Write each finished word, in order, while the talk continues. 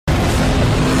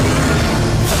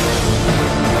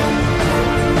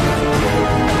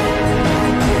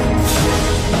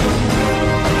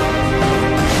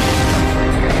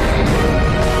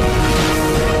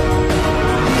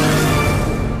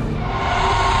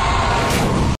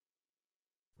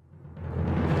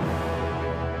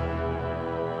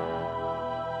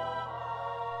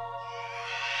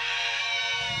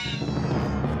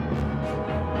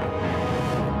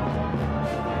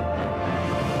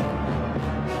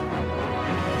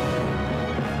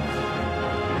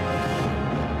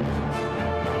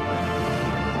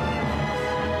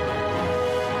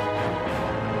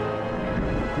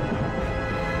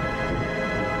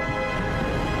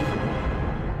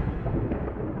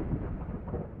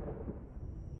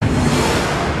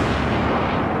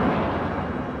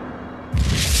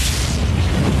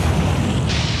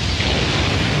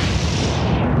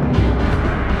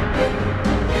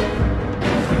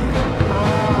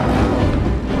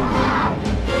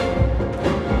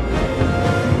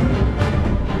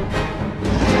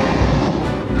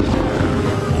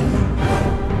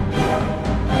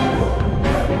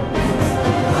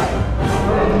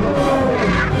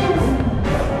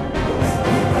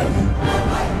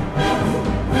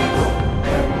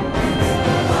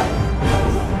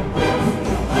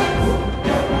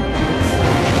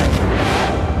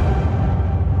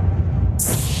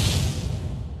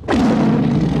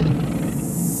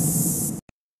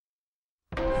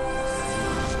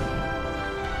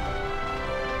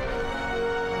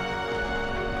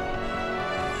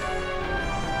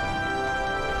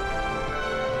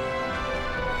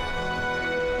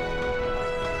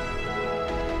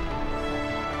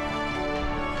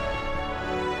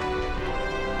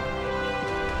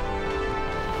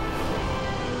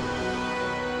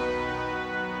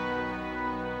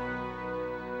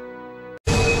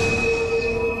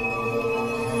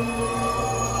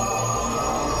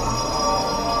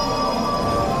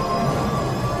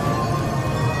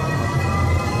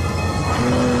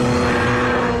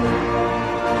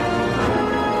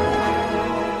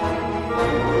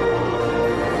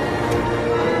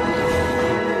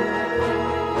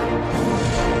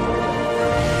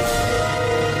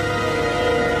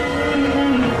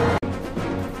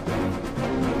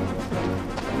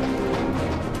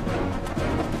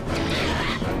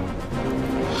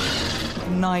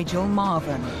Nigel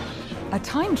Marven, a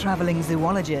time-traveling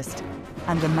zoologist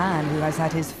and a man who has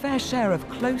had his fair share of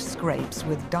close scrapes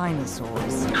with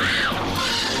dinosaurs.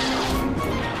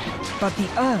 But the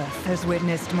Earth has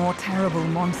witnessed more terrible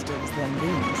monsters than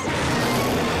these.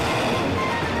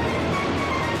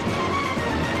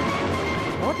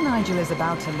 What Nigel is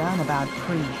about to learn about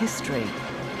prehistory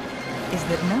is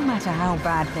that no matter how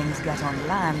bad things get on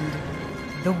land,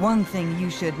 the one thing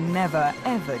you should never,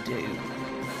 ever do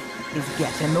is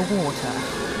get in the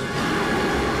water.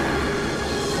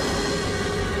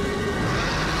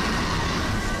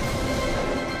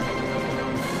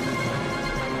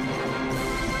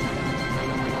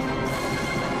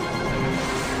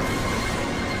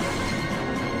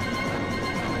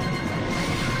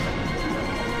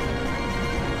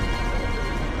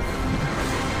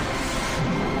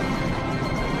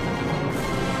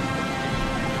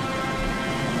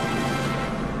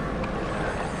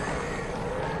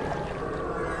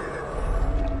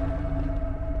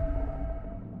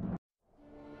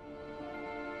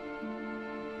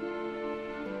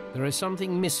 There is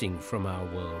something missing from our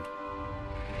world.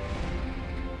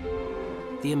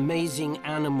 The amazing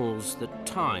animals that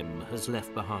time has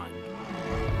left behind.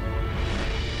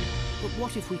 But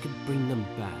what if we could bring them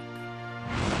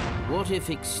back? What if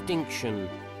extinction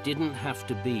didn't have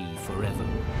to be forever?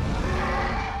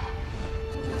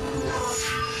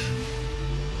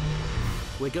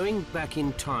 We're going back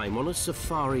in time on a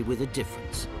safari with a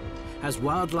difference. As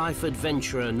wildlife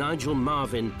adventurer Nigel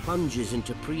Marven plunges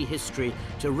into prehistory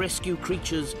to rescue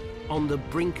creatures on the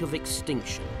brink of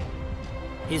extinction.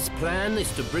 His plan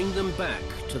is to bring them back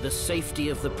to the safety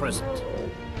of the present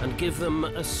and give them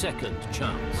a second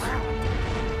chance.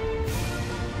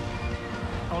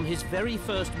 On his very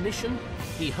first mission,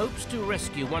 he hopes to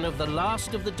rescue one of the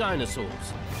last of the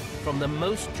dinosaurs from the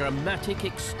most dramatic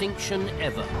extinction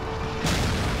ever.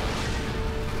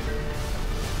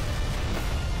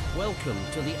 Welcome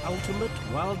to the ultimate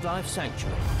wildlife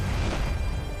sanctuary.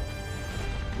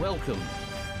 Welcome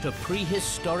to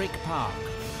Prehistoric Park.